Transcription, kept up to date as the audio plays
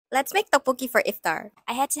Let's make tteokbokki for iftar.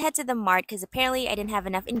 I had to head to the mart because apparently I didn't have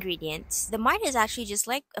enough ingredients. The mart is actually just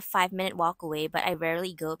like a 5-minute walk away, but I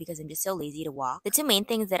rarely go because I'm just so lazy to walk. The two main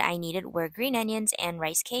things that I needed were green onions and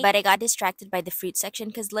rice cake, but I got distracted by the fruit section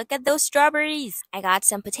because look at those strawberries! I got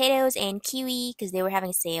some potatoes and kiwi because they were having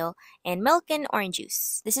a sale, and milk and orange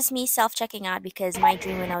juice. This is me self-checking out because my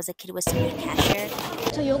dream when I was a kid was to be a cashier.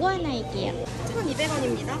 저 요거 하나 할게요.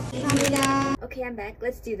 1,200원입니다. 감사합니다. Okay, I'm back.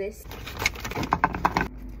 Let's do this.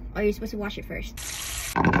 Oh, you're supposed to wash it first.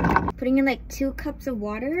 Putting in like 2 cups of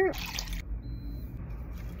water.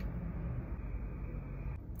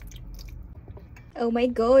 Oh my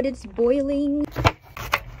god, it's boiling.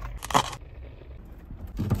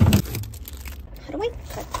 How do I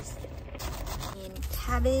cut this? And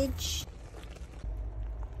cabbage.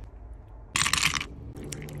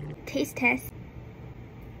 Taste test.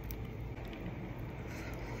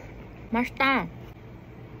 맛있다.